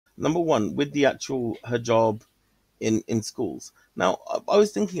number one, with the actual hijab in schools. Now, I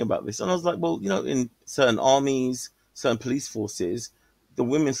was thinking about this, and I was like, well, in certain armies, certain police forces, the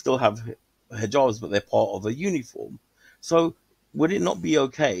women still have hijabs, but they're part of a uniform. So, would it not be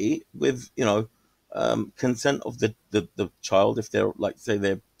okay with consent of the child, if they're, like, say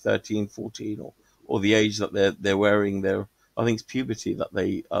they're 13, 14, or the age that they're wearing their, I think it's puberty, that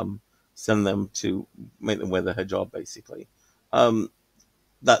they send them to make them wear the hijab, basically,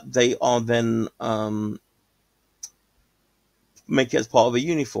 that they are then make it as part of a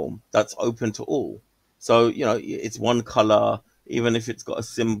uniform that's open to all. So, it's one color, even if it's got a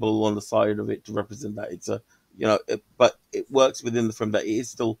symbol on the side of it to represent that it's a, but it works within the frame that it is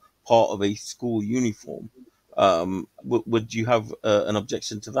still part of a school uniform. Would you have an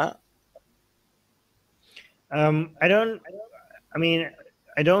objection to that? I don't. I mean,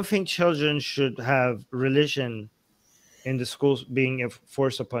 I don't think children should have religion in the schools being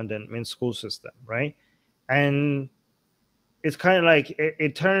forced upon them in school system, right? And it's kind of like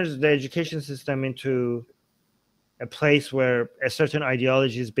it turns the education system into a place where a certain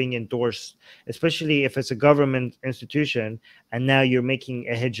ideology is being endorsed, especially if it's a government institution, and now you're making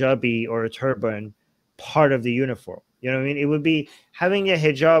a hijabi or a turban part of the uniform. You know what I mean? It would be having a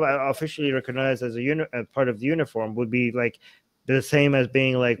hijab officially recognized as a part of the uniform would be like the same as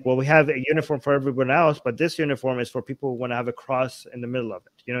being like, well, we have a uniform for everyone else, but this uniform is for people who want to have a cross in the middle of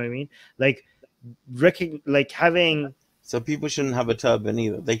it. You know what I mean? Like, like having. So people shouldn't have a turban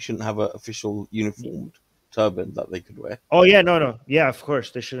either. They shouldn't have an official uniformed turban that they could wear. Oh yeah, no, yeah, of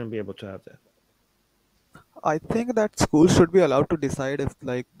course they shouldn't be able to have that. I think that schools should be allowed to decide if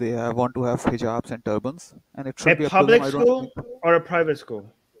like want to have hijabs and turbans, and it A should be up to them. public I don't school think. or a private school?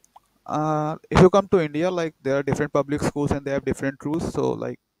 If you come to India, like there are different public schools and they have different rules. So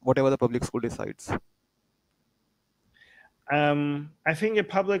like whatever the public school decides. I think a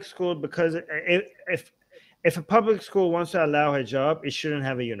public school, because if a public school wants to allow hijab, it shouldn't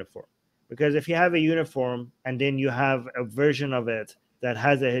have a uniform. Because if you have a uniform and then you have a version of it that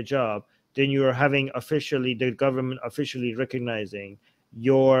has a hijab, then you are having the government officially recognizing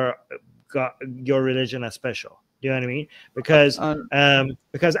your religion as special. Do you know what I mean?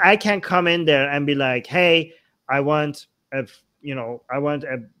 Because I can't come in there and be like, hey, I want a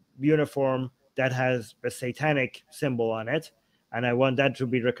uniform that has a satanic symbol on it, and I want that to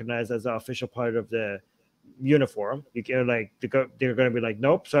be recognized as the official part of the uniform. You can like they're going to be like,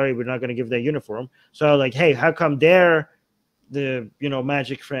 nope, sorry, we're not going to give that uniform. So like, hey, how come the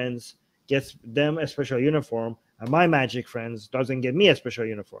magic friends gets them a special uniform and my magic friends doesn't give me a special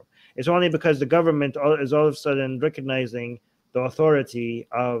uniform? It's only because the government is all of a sudden recognizing the authority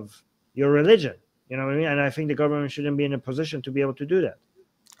of your religion. You know what I mean? And I think the government shouldn't be in a position to be able to do that.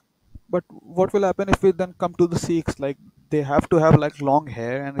 But what will happen if we then come to the Sikhs? Like they have to have like long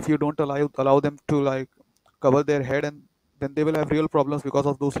hair, and if you don't allow them to like cover their head, and then they will have real problems because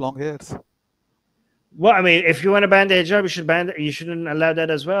of those long hairs. Well, I mean, if you want to ban the hijab, you shouldn't allow that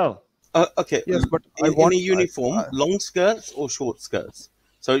as well. Okay. Yes, but in a uniform, long skirts or short skirts?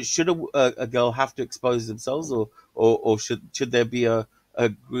 So should a girl have to expose themselves, or should there be a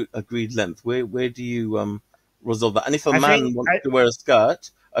agreed length? Where do you resolve that? And if a man wants to wear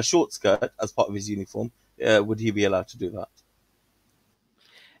a short skirt as part of his uniform, would he be allowed to do that?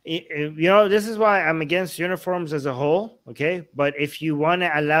 This is why I'm against uniforms as a whole. Okay, but if you want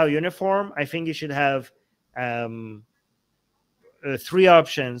to allow uniform, I think you should have 3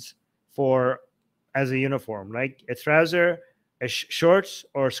 options as a uniform, like a trouser, shorts,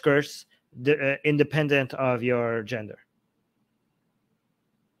 or skirts, independent of your gender.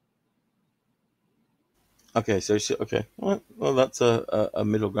 Okay, so okay, well, that's a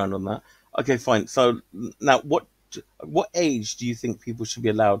middle ground on that. Okay, fine. So now, what age do you think people should be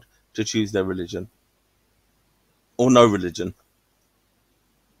allowed to choose their religion, or no religion?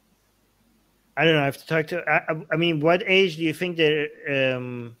 I don't know. I have to talk to. I mean, what age do you think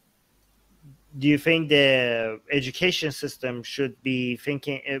the education system should be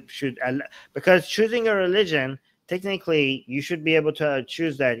thinking? Because choosing a religion, technically, you should be able to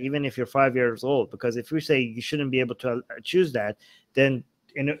choose that even if you're 5 years old. Because if we say you shouldn't be able to choose that, then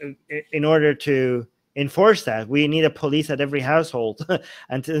in order to enforce that, we need a police at every household,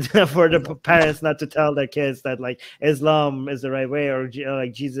 and for the parents not to tell their kids that like Islam is the right way, or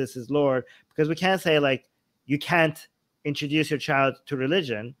like Jesus is Lord, because we can't say like you can't introduce your child to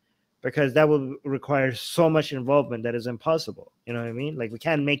religion, because that will require so much involvement that is impossible. You know what I mean? Like we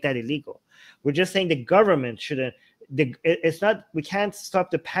can't make that illegal. We're just saying the government shouldn't. It's not. We can't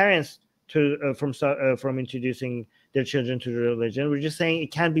stop the parents from introducing their children to the religion. We're just saying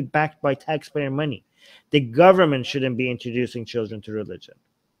it can't be backed by taxpayer money. The government shouldn't be introducing children to religion.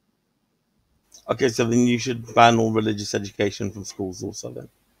 Okay, so then you should ban all religious education from schools also then.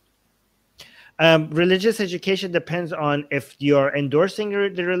 Religious education depends on if you're endorsing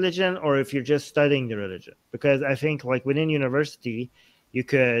the religion or if you're just studying the religion. Because I think, like within university, you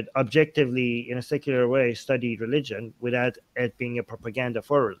could objectively, in a secular way, study religion without it being a propaganda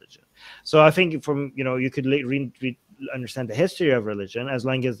for religion. So I think from you could understand the history of religion as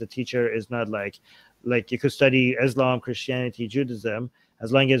long as the teacher is not like you could study Islam, Christianity, Judaism,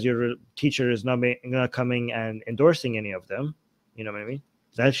 as long as your teacher is not coming and endorsing any of them. You know what I mean?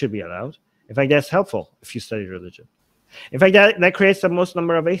 That should be allowed. In fact, that's helpful if you study religion. In fact, that creates the most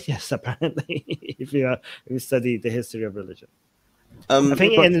number of atheists, apparently, if you study the history of religion. I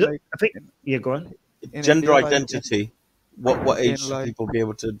think, But like yeah, go on. in Gender India, identity. What in age should like people be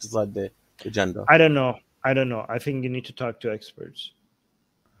able to decide their gender? I don't know. I think you need to talk to experts.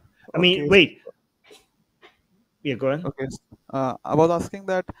 I mean, okay, wait. Yeah, go on. okay. I was asking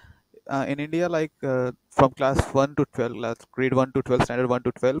that in India, like from class 1 to 12, grade 1 to 12, standard 1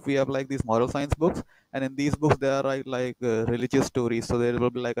 to 12, we have like these moral science books, and in these books there are like religious stories. So there will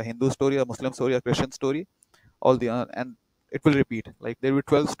be like a Hindu story, a Muslim story, a Christian story, all the and it will repeat. Like there will be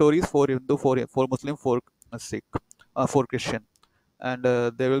 12 stories, four Hindu, four Muslim, four Sikh, four Christian, and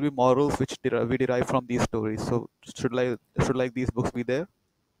there will be morals which we derive from these stories. So should these books be there?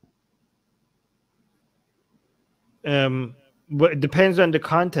 It depends on the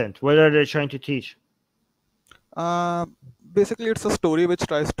content. What are they trying to teach? Uh, Basically, it's a story which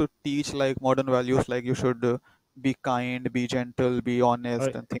tries to teach like modern values, like you should be kind, be gentle, be honest,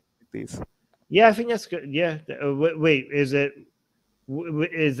 and things like these. Yeah, I think that's good. Yeah. Wait, is it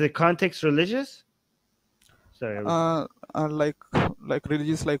is the context religious? Sorry. Like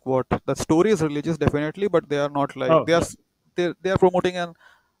religious, like what? The story is religious, definitely, but they are not like Oh, they are promoting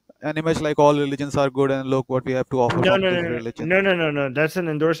an image like all religions are good and look what we have to offer no, from no, this no, no, religion. no, no, no, no. That's an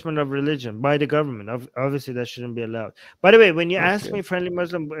endorsement of religion by the government. Obviously, that shouldn't be allowed. By the way, when you asked Okay. me, friendly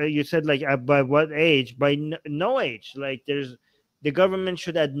Muslim, you said like by what age? By no age. Like the government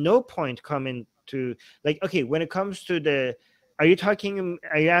should at no point come into like okay. When it comes to are you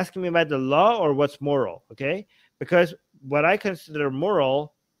asking me about the law or what's moral? Okay, because what I consider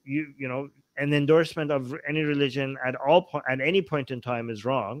moral, an endorsement of any religion at any point in time is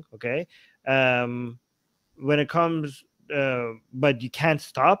wrong. Okay. When it comes but you can't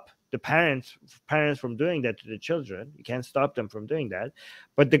stop the parents from doing that to the children. You can't stop them from doing that,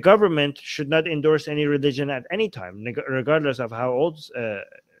 but the government should not endorse any religion at any time, regardless of how old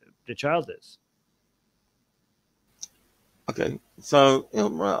the child is. Okay, so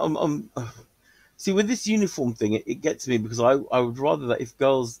see with this uniform thing, it gets me because I would rather that if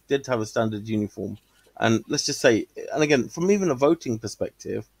girls did have a standard uniform, and let's just say, and again from even a voting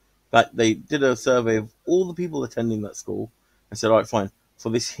perspective, that they did a survey of all the people attending that school and said, all right, fine, for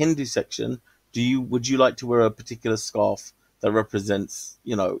this Hindu section, would you like to wear a particular scarf that represents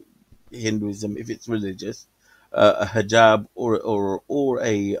Hinduism if it's religious, a hijab or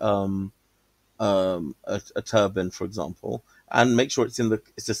a turban, for example, and make sure it's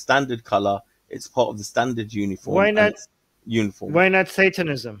a standard color. It's part of the standard uniform, Why and not? it's uniform. Why not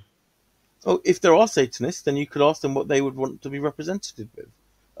Satanism? Oh, if there are Satanists, then you could ask them what they would want to be represented with.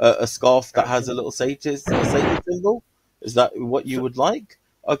 A scarf that has a little Satan symbol. Is that what you So, would like?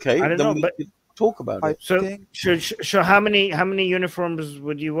 Okay, I don't then know, we but could talk about I it. so think how many uniforms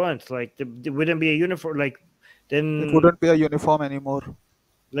would you want? Like, there wouldn't be a uniform. Like, it then wouldn't be a uniform anymore.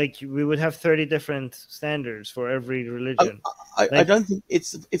 like we would have 30 different standards for every I, religion. I Like, don't think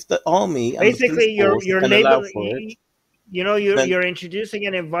it's if the army and the police basically, force you're can allow label. for it. Then You're introducing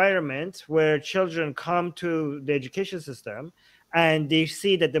an environment where children come to the education system, and they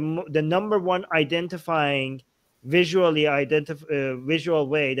see that the number one identifying visual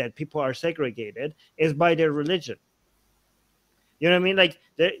way that people are segregated is by their religion. You know what I mean?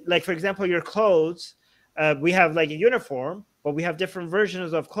 Like for example, your clothes. We have like a uniform, but we have different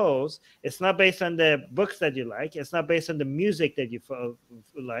versions of clothes. It's not based on the books that you like. It's not based on the music that you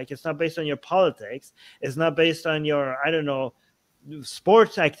like. It's not based on your politics. It's not based on your, I don't know,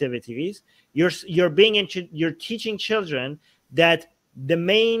 sports activities. You're teaching children that the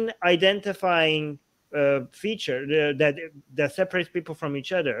main identifying feature that separates people from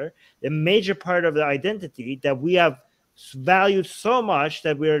each other, the major part of the identity that we have valued so much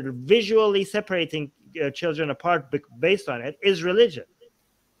that we're visually separating children apart based on it, is religion.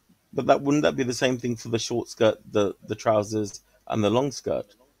 but wouldn't that be the same thing for the short skirt, the trousers, and the long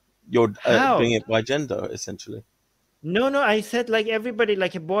skirt? You're doing How? it by gender, essentially. No, I said like everybody,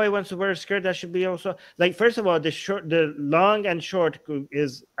 like a boy wants to wear a skirt, that should be also like, first of all, the long and short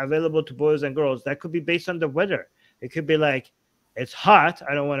is available to boys and girls. That could be based on the weather. It could be like, it's hot,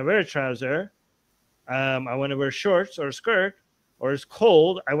 I don't want to wear a trouser. I want to wear shorts or a skirt, or it's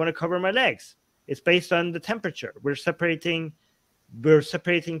cold, I want to cover my legs. It's based on the temperature. We're separating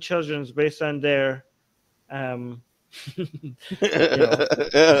children based on their um you know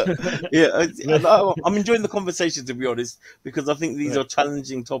Yeah, I'm enjoying the conversation, to be honest, because I think these right. are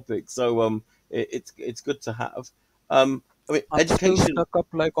challenging topics. So it's good to have. I mean, I'm still education. stuck up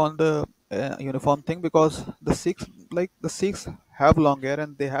like on the uniform thing because the Sikhs have long hair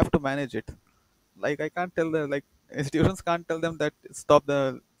and they have to manage it. Like I can't tell the like institutions can't tell them that stop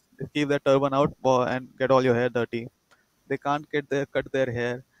the keep the turban out and get all your hair dirty. They can't get their cut their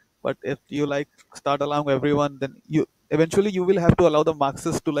hair. But if you like start allowing everyone, then you eventually you will have to allow the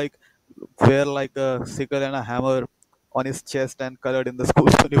Marxists to like wear like a sickle and a hammer on his chest and colored in the school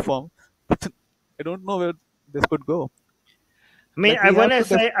uniform. I don't know where this could go. I mean, Like we have to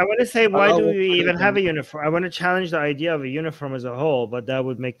I want to say, why allow do we even have religion. a uniform? I want to challenge the idea of a uniform as a whole, but that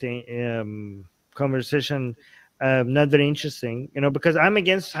would make the conversation not very interesting, because I'm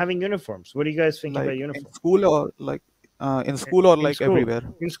against having uniforms. What do you guys think about Like in uniforms school or like in school or in like school? everywhere.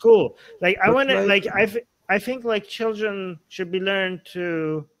 In school, like I But want to, like like I think like children should be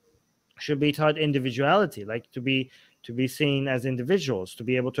taught individuality, like to be seen as individuals, to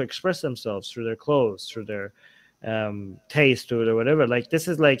be able to express themselves through their clothes, through their taste or whatever. Like this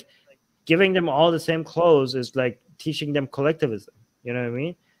is like giving them all the same clothes is like teaching them collectivism. You know what I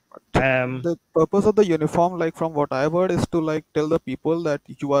mean? the purpose of the uniform, like from what I've heard, is to like tell the people that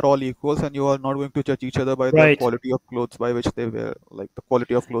you are all equals and you are not going to judge each other by the Right. quality of clothes by which they wear, like the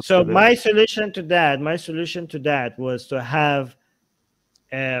quality of clothes they So wear. my solution to that was to have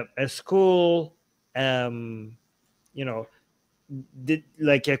a school, um, you know,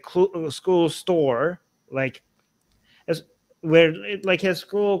 like a school store, like as where like a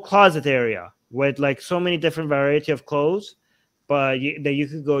school closet area with like so many different variety of clothes, but that you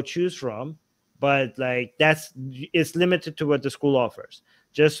could go choose from. But like it's limited to what the school offers,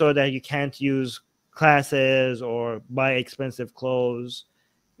 just so that you can't use classes or buy expensive clothes.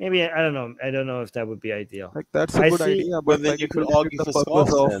 Maybe I don't know if that would be ideal. Like that's a I good see. idea, but But then like you it could will defeat argue the for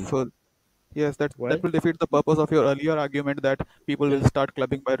purpose scarves of then. yes, that What? will defeat the purpose of your earlier argument that people will start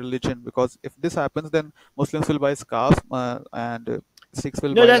clubbing by religion. Because if this happens, then Muslims will buy scarves and Sikhs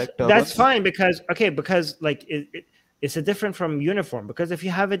will No, buy that's like that's turbans. fine because like it's a different from uniform, because if you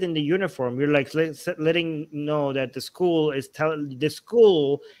have it in the uniform, you're like letting know that the school is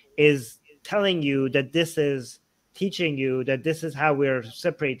telling you that this is teaching you that this is how we're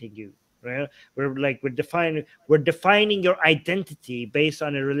separating you, right? We're defining your identity based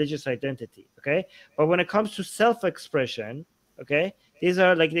on a religious identity, okay? But when it comes to self-expression, okay, these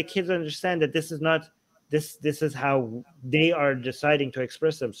are like the kids understand that this is not this is how they are deciding to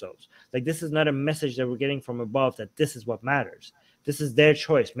express themselves. Like this is not a message that we're getting from above that this is what matters. This is their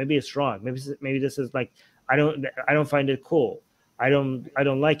choice. Maybe it's wrong. Maybe this is like I don't find it cool. I don't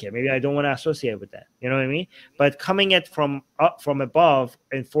like it. Maybe I don't want to associate with that. You know what I mean? But coming it from up from above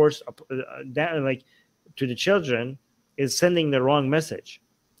and force down like to the children is sending the wrong message.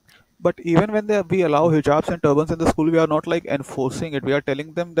 But even when we allow hijabs and turbans in the school, we are not like enforcing it. We are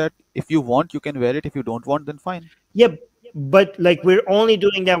telling them that if you want, you can wear it. If you don't want, then fine. Yeah, but like we're only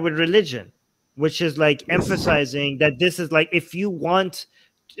doing that with religion, which is like Yes. emphasizing that this is like if you want,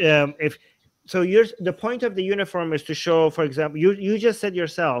 if so, the point of the uniform is to show, for example, you just said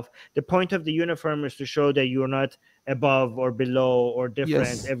yourself, the point of the uniform is to show that you're not above or below or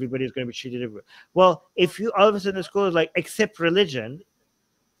different. Yes. Everybody's going to be treated equal. Well, if you all of a sudden the school is like accept religion,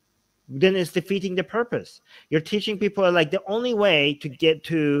 then it's defeating the purpose. You're teaching people like the only way to get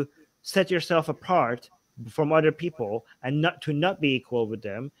to set yourself apart from other people and not be equal with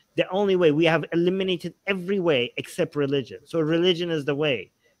them. The only way, we have eliminated every way except religion. So religion is the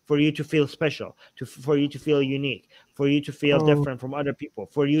way for you to feel special, for you to feel unique, for you to feel Oh, different from other people,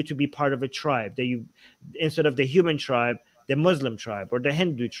 for you to be part of a tribe that you, instead of the human tribe, the Muslim tribe or the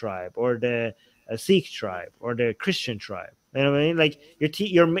Hindu tribe or the Sikh tribe or the Christian tribe. You know what I mean? Like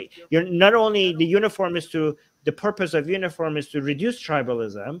you're not only the purpose of uniform is to reduce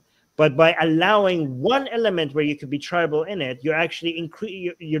tribalism, but by allowing one element where you could be tribal in it, you're actually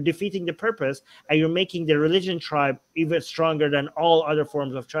you're defeating the purpose, and you're making the religion tribe even stronger than all other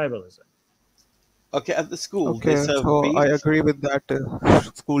forms of tribalism. Okay, at the school they okay. serve So I beef. agree with that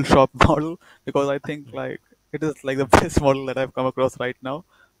school shop model because I think like it is like the best model that I've come across right now.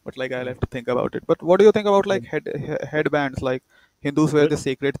 But like I'll have to think about it. But what do you think about like headbands? Like Hindus wear What? the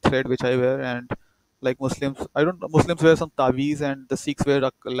sacred thread, which I wear, and like Muslims, I don't know. Muslims wear some taweez, and the Sikhs wear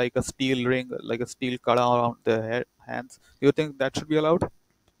like a steel ring, like a steel kada around their hands. Do you think that should be allowed?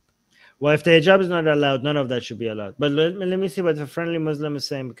 Well, if the hijab is not allowed, none of that should be allowed. But let me see what the friendly Muslim is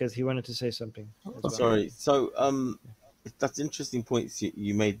saying, because he wanted to say something as well. Sorry. So that's interesting points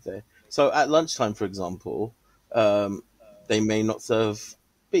you made there. So at lunchtime, for example, um, they may not serve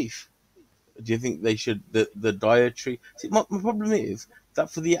beef. Do you think they should the dietary? See, my problem is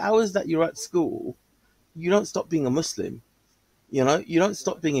that for the hours that you're at school, you don't stop being a Muslim. You know, you don't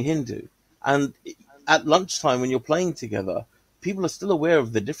stop being a Hindu. And at lunchtime when you're playing together, people are still aware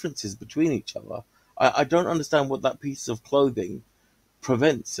of the differences between each other. I don't understand what that piece of clothing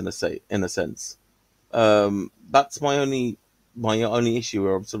prevents in a sense. That's my only issue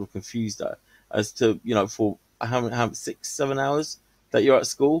where I'm sort of confused at as to, for how 6-7 hours that you're at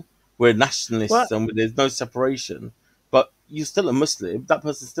school, we're Well, nationalists and there's no separation, but you're still a Muslim. That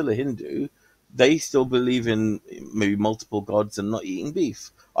person's still a Hindu. They still believe in maybe multiple gods and not eating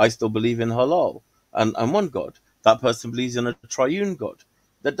beef. I still believe in halal and one God. That person believes in a triune God.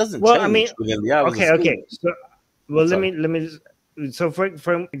 That doesn't well, I mean, change within the hours of okay, school. okay. So, well, So let me. So, for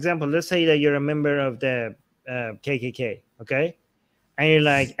example, let's say that you're a member of the KKK, okay, and you're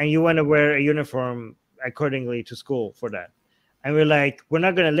like, and you want to wear a uniform accordingly to school for that, and we're like, we're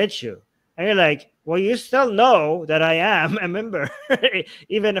not gonna let you, and you're like, well, you still know that I am a member,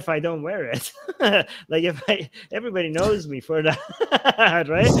 even if I don't wear it. Like, everybody knows me for that,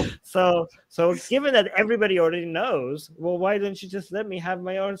 right? So given that everybody already knows, well, why don't you just let me have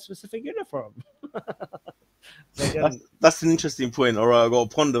my own specific uniform? Like, that's an interesting point. All right, I got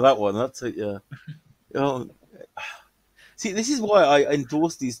to ponder that one. That's it. Yeah. You know, see, this is why I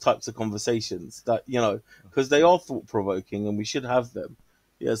endorse these types of conversations. That because they are thought provoking, and we should have them.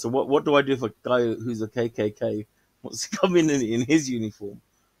 Yeah. So what do I do if a guy who's a KKK wants to come in his uniform?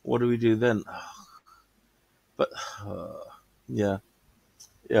 What do we do then? But yeah,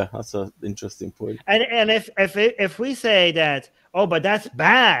 yeah, that's an interesting point. and if we say that, oh, but that's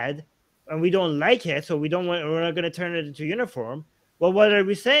bad, and we don't like it, so we're not going to turn it into uniform. Well, what are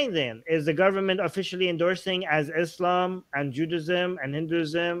we saying then? Is the government officially endorsing as Islam and Judaism and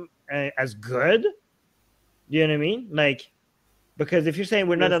Hinduism as good? Do you know what I mean? Like, because if you're saying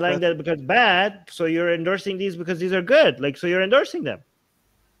we're not Yes, allowing that because bad, so you're endorsing these because these are good. Like, so you're endorsing them.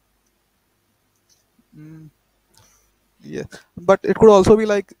 mm, yeah. But it could also be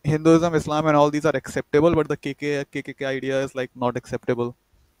like Hinduism, Islam, and all these are acceptable, but the KKK idea is like not acceptable.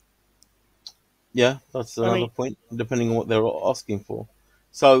 Yeah, that's I another mean, point. Depending on what they're asking for.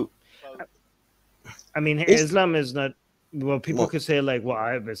 So is Islam is not. Well, people well, could say like, well,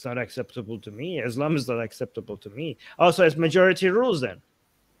 it's not acceptable to me. Islam is not acceptable to me. Also, it's majority rules then.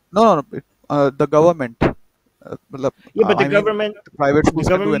 No. The government. Yeah, but I mean, the private the schools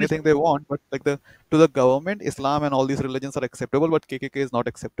can do government is anything they want, but like to the government, Islam and all these religions are acceptable, but KKK is not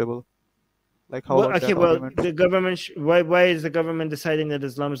acceptable. Like, how well, about okay. that Well, argument? the government. Why is the government deciding that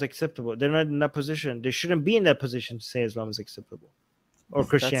Islam is acceptable? They're not in that position. They shouldn't be in that position to say Islam is acceptable or That's a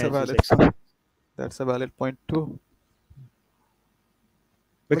Christianity is valid acceptable. that's a valid point too.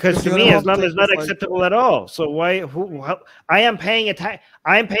 But Because this to me, uniform Islam thing is is not like, acceptable at all. So why? I am paying a tax.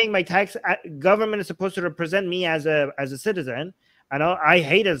 I am paying my tax. Government is supposed to represent me as a citizen, and I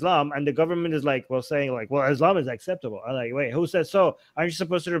hate Islam, and the government is like, well, saying like, well, Islam is acceptable. I'm like, wait, who says so? Aren't you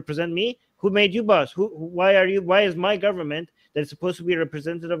supposed to represent me? Who made you boss? Why are you? Why is my government that is supposed to be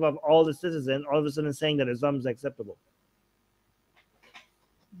representative of all the citizens all of a sudden saying that Islam is acceptable?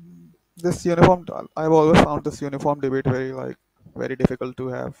 this uniform, I've always found this uniform debate very difficult to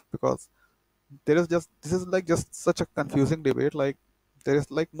have, because this is like just such a confusing debate. Like, there is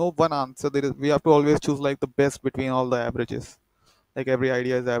like no one answer. We have to always choose like the best between all the averages. Like, every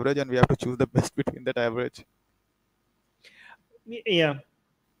idea is average, and we have to choose the best between that average. Yeah.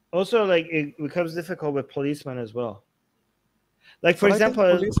 Also, like, it becomes difficult with policemen as well. Like, for But I think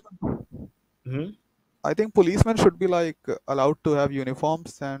example, policemen, mhm. I think policemen should be like allowed to have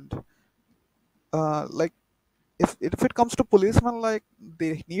uniforms, and like, if it comes to policemen, like,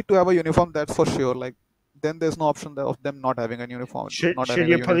 they need to have a uniform, that's for sure. Like, then there's no option of them not having a uniform, not Should having a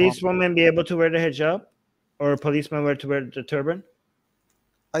your uniform. policewoman be able to wear the hijab, or a policeman wear to wear the turban?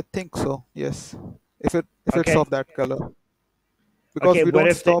 I think so. Yes, if it's Okay, of that color, because okay. we What don't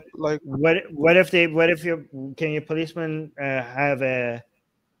if they? stop like. What if your policeman have a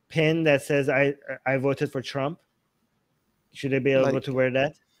pin that says I voted for Trump? Should they be able Like, to wear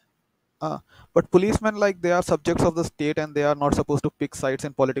that? uh, but policemen, like, they are subjects of the state, and they are not supposed to pick sides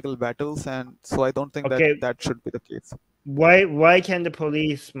in political battles, and so I don't think that Okay. that should be the case. Why can the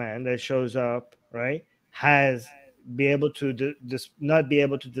policeman that shows up, right, has be able to not be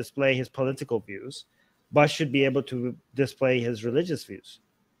able to display his political views, but should be able to display his religious views?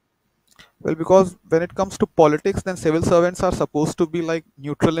 Well, because when it comes to politics, then civil servants are supposed to be like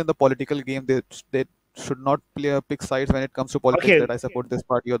neutral in the political game. They should not pick sides when it comes to politics. Okay, That I support this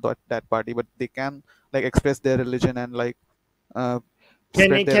party or that party, but they can like express their religion and like uh,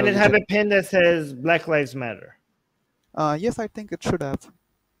 spread their can it have religion. a pin that says Black Lives Matter? Yes, I think it should have.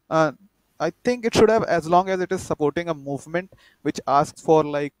 Uh, I think it should have, as long as it is supporting a movement which asks for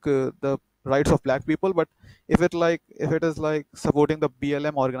like the rights of black people. But if it is like supporting the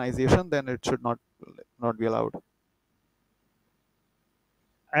BLM organization, then it should not be allowed.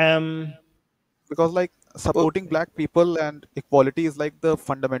 Um, Because like Well, supporting black people and equality is like the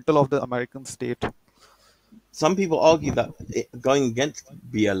fundamental of the American state. some people argue that going against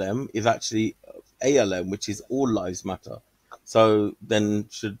BLM is actually ALM, which is All Lives Matter. So then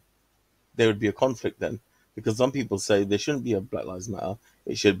should there would be a conflict then? Because some people say there shouldn't be a Black Lives Matter,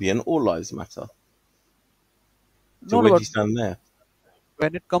 it should be an All Lives Matter. So No, where no, do but you stand there?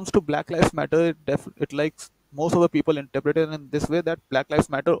 when it comes to Black Lives Matter, it likes most of the people interpret it in this way, that Black Lives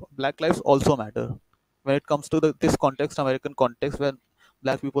Matter, Black lives also matter. When it comes to this context, American context, when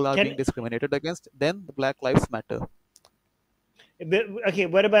black people are can being discriminated against, then the Black Lives Matter. okay.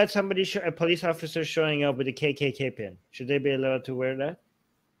 What about somebody, a police officer showing up with a KKK pin? Should they be allowed to wear that?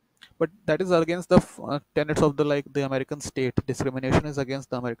 But that is against the tenets of the American state. Discrimination is against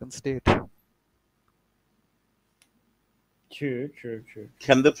the American state. True, true, true.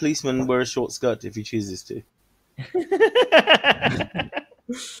 Can the policeman wear a short skirt if he chooses to?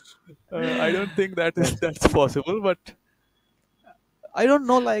 I don't think that's possible, but I don't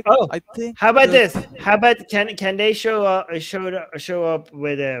know. Like Oh, I think how about this? How about can they show up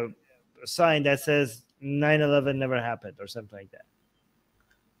with a sign that says 9/11 never happened or something like that?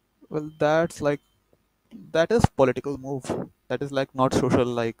 well, that is political move. That is like not social,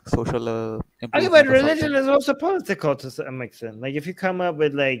 like social Okay, but improvement or religion something. is also political to some extent. Like if you come up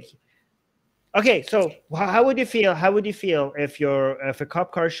with like, okay, so how would you feel? How would you feel if a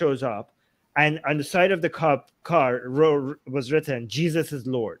cop car shows up, and on the side of the cop car was written "Jesus is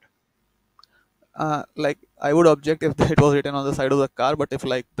Lord"? Like I would object if it was written on the side of the car, but if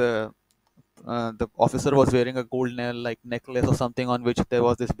like the officer was wearing a gold nail like necklace or something on which there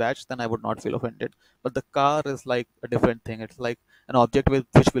was this badge, then I would not feel offended. But the car is like a different thing. It's like an object which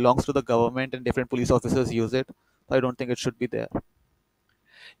belongs to the government, and different police officers use it. So I don't think it should be there.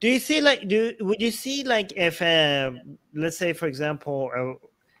 Do you see like would you see like if let's say for example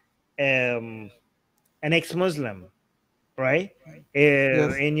an ex-Muslim, right,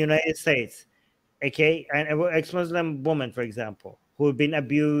 Yes. in United States, okay, an ex-Muslim woman, for example, who had been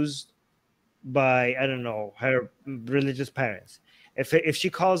abused by, I don't know, her religious parents. If she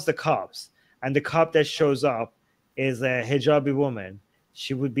calls the cops and the cop that shows up is a hijabi woman,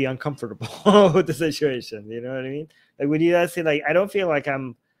 she would be uncomfortable with the situation. You know what I mean? Like, would you guys say like, I don't feel like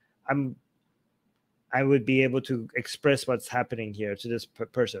I'm I would be able to express what's happening here to this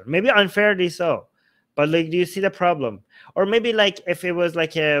person. Maybe unfairly so, but like, do you see the problem? Or maybe like if it was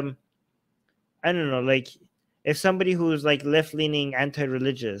like I don't know, like if somebody who's like left leaning,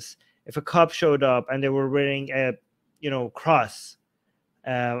 anti-religious, if a cop showed up and they were wearing a cross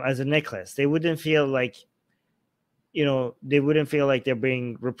as a necklace, they wouldn't feel like they wouldn't feel like they're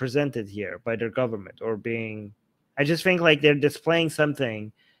being represented here by their government or being. I just think like they're displaying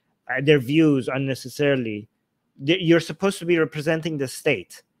something, their views unnecessarily. You're supposed to be representing the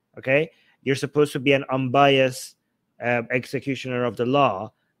state, okay? You're supposed to be an unbiased executioner of the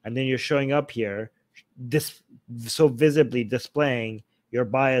law, and then you're showing up here, this so visibly displaying your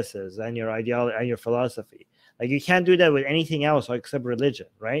biases and your ideology and your philosophy. Like you can't do that with anything else except religion,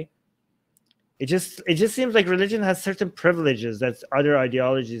 right? It just seems like religion has certain privileges that other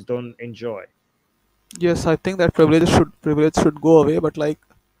ideologies don't enjoy. Yes, I think that privilege should go away. But like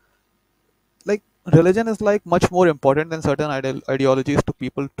religion is like much more important than certain ideologies to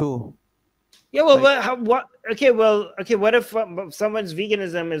people too. Yeah, well, Like what? Okay, well, okay. What if someone's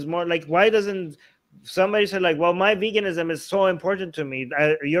veganism is more like? Why doesn't somebody say like, well, my veganism is so important to me.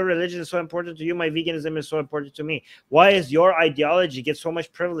 Your religion is so important to you. My veganism is so important to me. Why is your ideology get so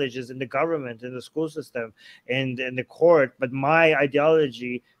much privileges in the government, in the school system, and in the court? But my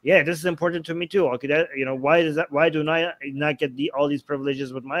ideology, yeah, this is important to me too. Okay, that why does that? Why do I not get all these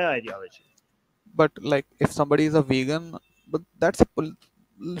privileges with my ideology? but like if somebody is a vegan, but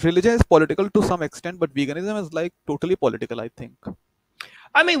religion is political to some extent, but veganism is like totally political, I think.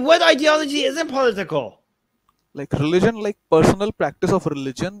 I mean, what ideology isn't political? Like religion, like personal practice of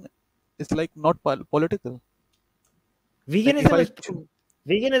religion is like not political. Like if Veganism I is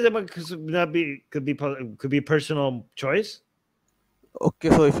veganism could be personal choice. Okay,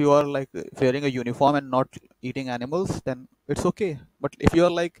 so if you are like wearing a uniform and not eating animals, then it's okay. But if you are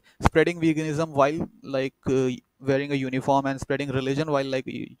like spreading veganism while like wearing a uniform and spreading religion while like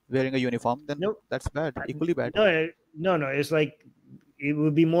wearing a uniform, then No, that's bad, equally bad. no. It's like it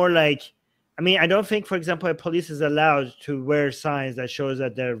would be more like. I mean, I don't think, for example, a police is allowed to wear signs that shows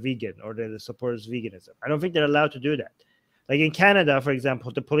that they're vegan or that it supports veganism. I don't think they're allowed to do that. Like in Canada, for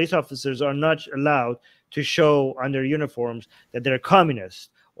example, the police officers are not allowed to show on their uniforms that they're a communist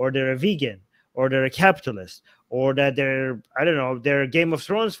or they're a vegan or they're a capitalist or that they're, I don't know, they're Game of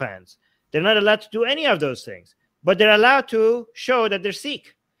Thrones fans. They're not allowed to do any of those things, but they're allowed to show that they're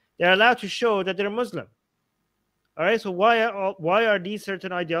Sikh. They're allowed to show that they're Muslim. All right. So why are these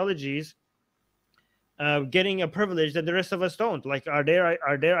certain ideologies getting a privilege that the rest of us don't? Like, are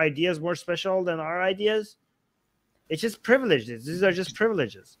their ideas more special than our ideas? It's just privileges. These are just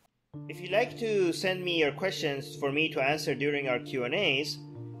privileges. If you'd like to send me your questions for me to answer during our Q&As,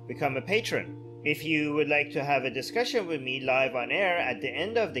 become a patron. If you would like to have a discussion with me live on air at the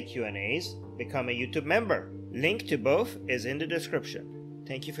end of the Q&As, become a YouTube member. Link to both is in the description.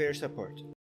 Thank you for your support.